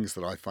of the things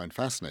that I find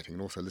fascinating,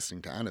 and also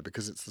listening to Anna,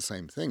 because it's the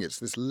same thing, it's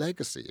this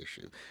legacy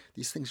issue.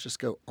 These things just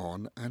go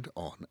on and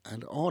on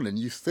and on, and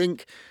you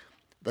think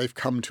they've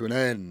come to an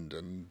end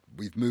and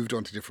we've moved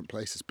on to different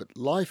places, but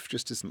life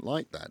just isn't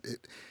like that.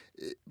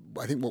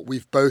 I think what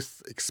we've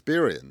both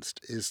experienced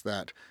is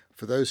that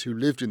for those who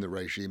lived in the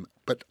regime,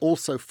 but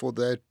also for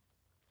their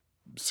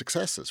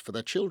successors, for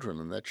their children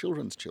and their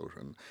children's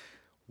children,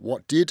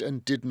 what did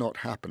and did not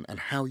happen and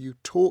how you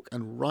talk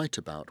and write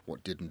about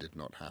what did and did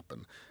not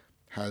happen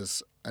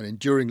has an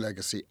enduring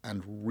legacy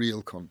and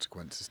real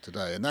consequences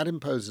today. And that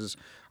imposes,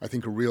 I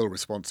think, a real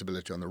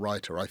responsibility on the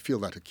writer. I feel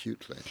that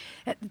acutely.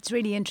 It's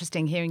really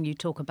interesting hearing you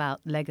talk about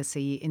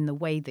legacy in the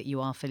way that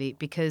you are, Philippe,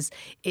 because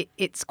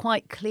it's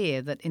quite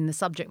clear that in the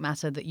subject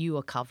matter that you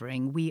are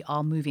covering, we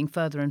are moving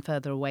further and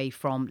further away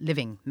from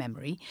living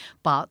memory.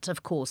 But,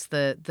 of course,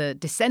 the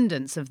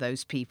descendants of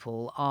those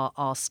people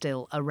are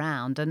still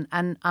around. And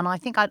I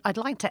think I'd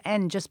like to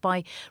end just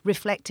by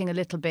reflecting a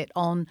little bit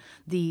on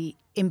the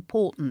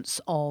importance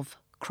of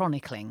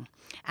chronicling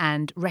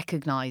and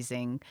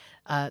recognising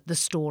the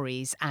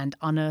stories and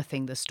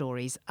unearthing the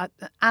stories.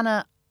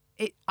 Anna,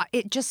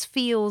 it just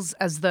feels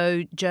as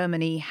though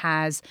Germany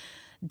has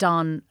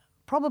done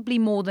probably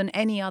more than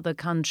any other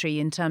country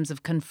in terms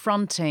of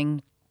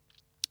confronting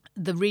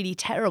the really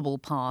terrible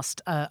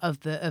past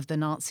of the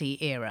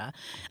Nazi era,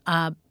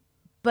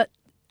 but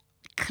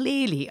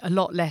clearly a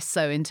lot less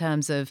so in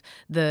terms of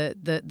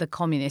the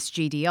communist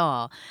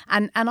GDR.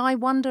 And I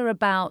wonder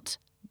about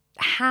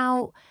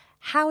how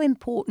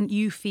important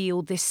you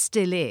feel this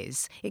still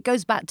is. It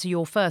goes back to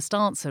your first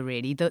answer,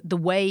 really, the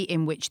way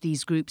in which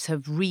these groups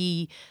have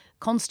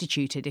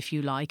reconstituted, if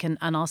you like, and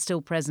are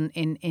still present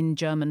in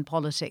German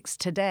politics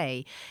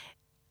today.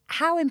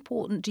 How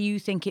important do you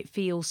think it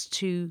feels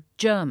to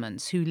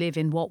Germans who live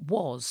in what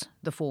was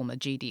the former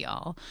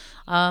GDR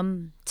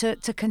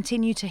to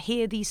continue to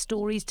hear these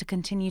stories, to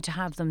continue to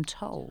have them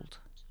told?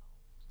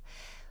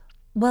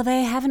 Well,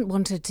 they haven't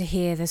wanted to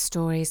hear the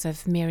stories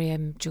of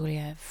Miriam,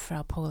 Julia,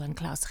 Frau Pohl and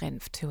Klaus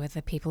Renft, who are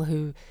the people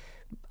who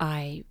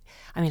I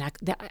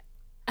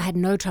had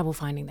no trouble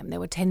finding them. There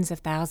were tens of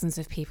thousands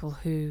of people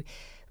who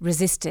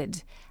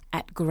resisted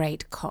at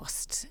great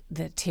cost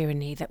the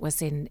tyranny that was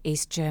in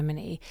East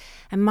Germany.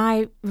 And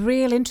my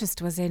real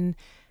interest was in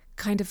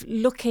kind of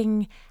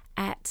looking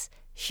at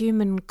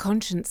human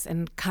conscience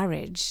and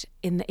courage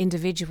in the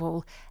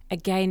individual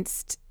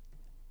against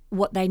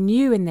what they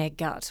knew in their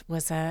gut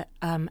was an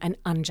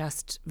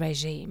unjust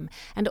regime.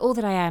 And All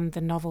That I Am,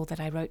 the novel that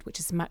I wrote, which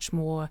is much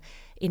more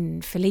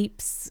in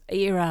Philippe's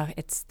era,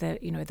 it's the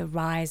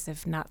rise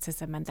of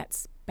Nazism, and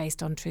that's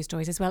based on true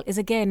stories as well, is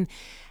again,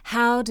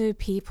 how do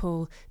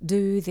people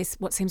do this,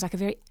 what seems like a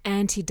very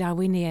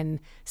anti-Darwinian,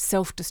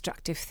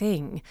 self-destructive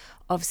thing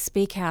of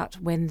speak out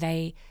when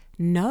they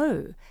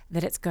know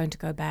that it's going to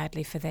go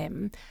badly for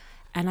them?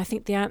 And I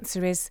think the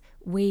answer is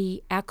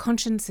our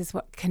conscience is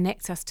what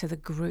connects us to the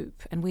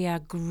group, and we are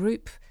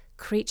group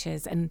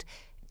creatures, and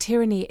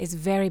tyranny is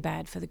very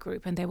bad for the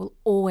group, and there will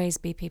always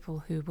be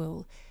people who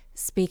will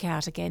speak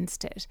out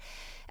against it.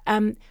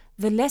 The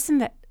lesson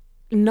that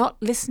not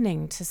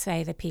listening to,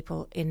 say, the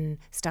people in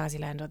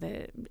Stasiland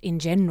or in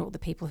general, the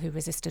people who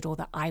resisted, or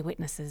the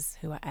eyewitnesses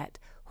who are at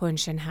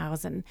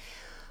Hohenschönhausen,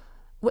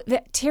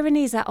 the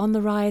tyrannies are on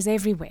the rise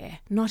everywhere,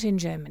 not in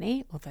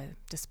Germany, although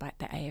despite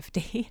the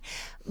AfD,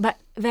 but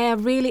they are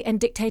really, and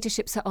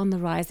dictatorships are on the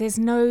rise. There's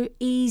no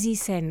easy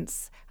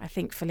sense, I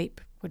think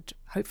Philippe would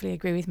hopefully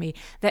agree with me,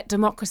 that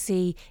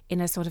democracy in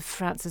a sort of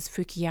Francis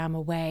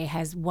Fukuyama way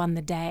has won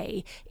the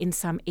day in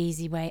some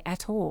easy way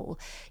at all.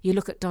 You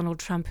look at Donald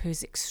Trump,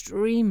 who's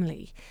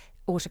extremely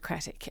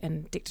autocratic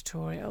and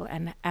dictatorial,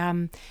 and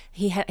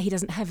he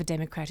doesn't have a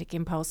democratic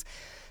impulse.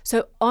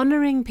 So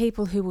honouring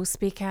people who will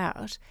speak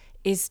out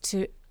is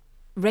to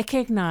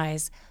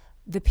recognise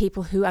the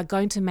people who are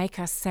going to make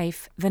us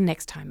safe the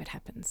next time it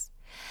happens.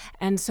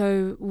 And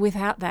so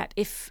without that,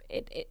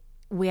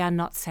 we are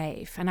not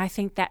safe. And I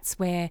think that's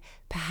where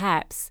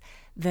perhaps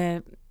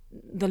the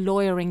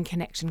lawyering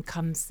connection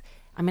comes.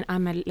 I mean,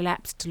 I'm a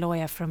lapsed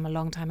lawyer from a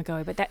long time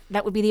ago, but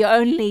that would be the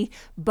only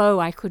bow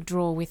I could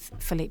draw with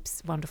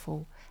Philippe's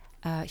wonderful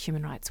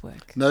human rights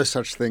work. No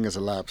such thing as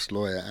a lapsed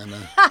lawyer,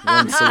 Anna.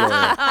 Once a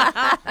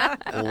lawyer,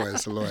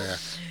 always a lawyer.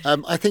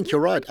 I think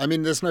you're right. I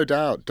mean, there's no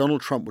doubt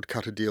Donald Trump would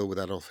cut a deal with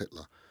Adolf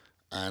Hitler,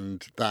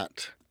 and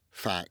that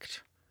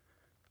fact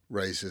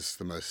raises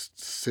the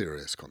most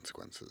serious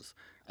consequences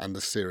and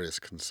the serious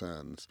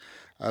concerns.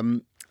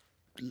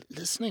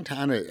 Listening to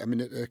Anna, I mean,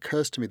 it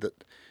occurs to me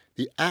that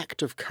the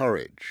act of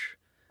courage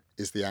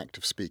is the act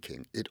of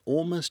speaking. It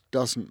almost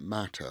doesn't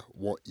matter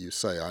what you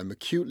say. I'm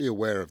acutely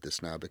aware of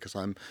this now because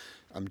I'm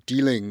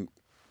dealing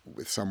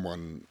with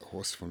someone,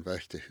 Horst von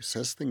Werchter, who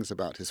says things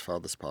about his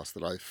father's past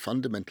that I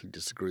fundamentally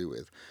disagree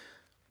with.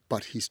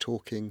 But he's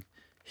talking,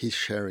 he's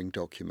sharing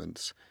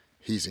documents,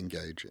 he's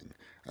engaging.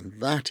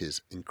 And that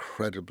is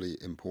incredibly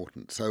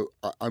important. So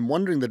I'm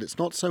wondering that it's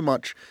not so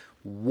much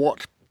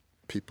what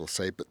people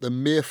say, but the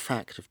mere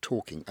fact of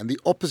talking. And the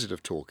opposite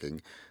of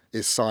talking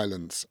is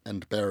silence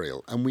and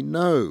burial. And we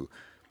know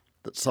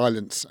that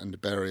silence and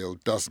burial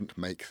doesn't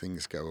make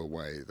things go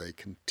away. They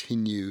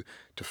continue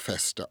to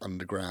fester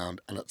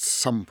underground, and at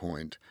some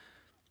point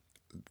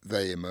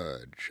they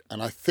emerge.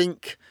 And I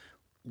think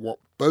what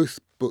both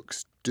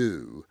books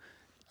do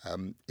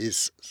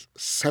is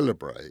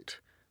celebrate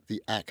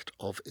the act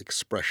of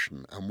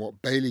expression. And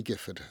what Baillie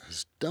Gifford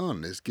has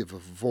done is give a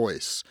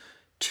voice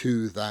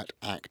to that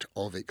act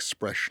of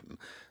expression,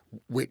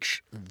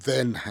 which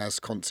then has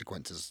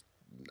consequences.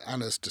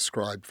 Anna's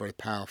described very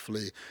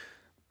powerfully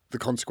the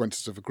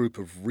consequences of a group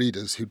of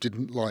readers who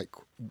didn't like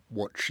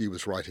what she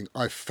was writing.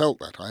 I felt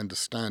that. I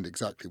understand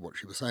exactly what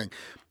she was saying.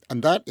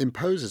 And that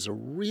imposes a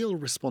real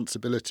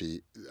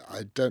responsibility.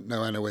 I don't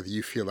know, Anna, whether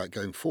you feel that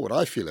going forward.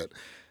 I feel it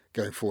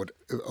going forward,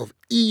 of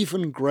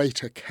even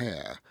greater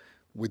care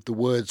with the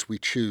words we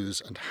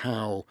choose and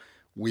how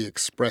we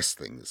express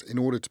things in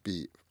order to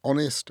be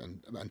honest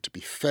and to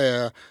be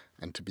fair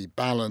and to be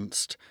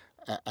balanced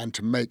and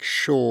to make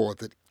sure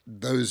that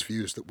those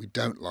views that we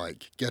don't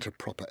like get a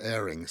proper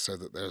airing so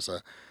that there's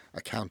a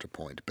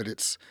counterpoint. But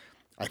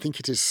I think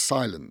it is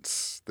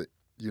silence that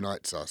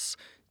unites us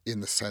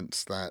in the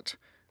sense that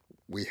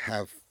we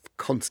have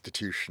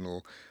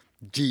constitutional,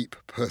 deep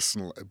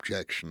personal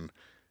objection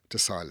to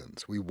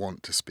silence. We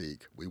want to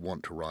speak, we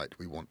want to write,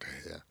 we want to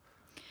hear.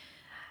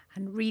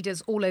 And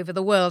readers all over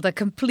the world are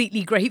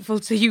completely grateful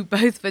to you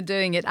both for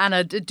doing it.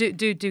 Anna,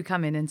 do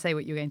come in and say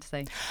what you're going to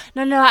say.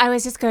 No, I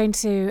was just going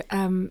to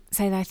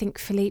say that I think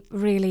Philippe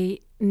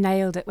really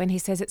nailed it when he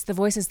says it's the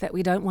voices that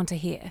we don't want to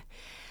hear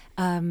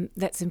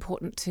that's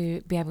important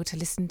to be able to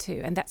listen to.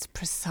 And that's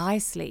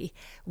precisely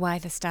why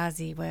the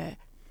Stasi were,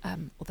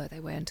 although they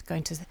weren't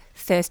going to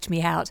thirst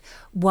me out,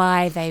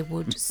 why they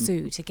would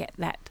sue to get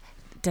that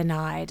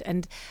denied.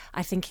 And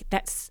I think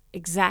that's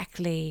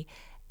exactly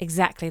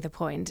exactly the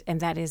point,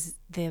 and that is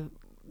the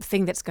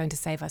thing that's going to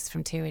save us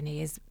from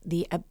tyranny is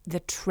the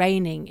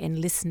training in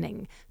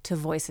listening to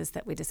voices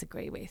that we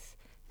disagree with.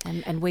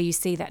 And where you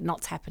see that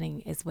not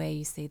happening is where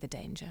you see the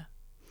danger.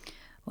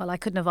 Well, I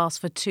couldn't have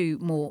asked for two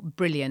more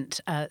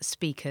brilliant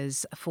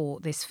speakers for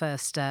this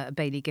first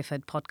Baillie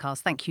Gifford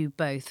podcast. Thank you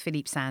both,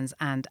 Philippe Sands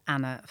and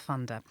Anna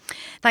Funder.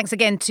 Thanks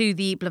again to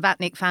the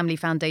Blavatnik Family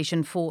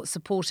Foundation for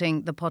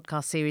supporting the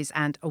podcast series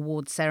and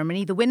awards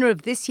ceremony. The winner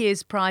of this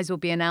year's prize will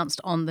be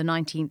announced on the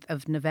 19th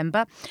of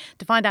November.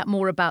 To find out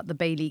more about the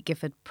Baillie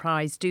Gifford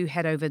Prize, do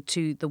head over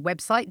to the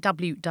website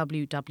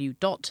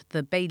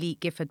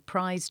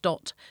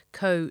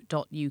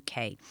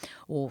www.thebaileygiffordprize.co.uk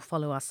or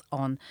follow us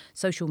on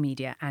social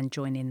media and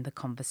join in the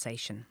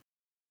conversation.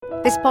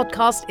 This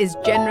podcast is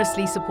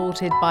generously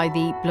supported by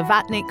the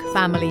Blavatnik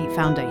Family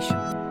Foundation.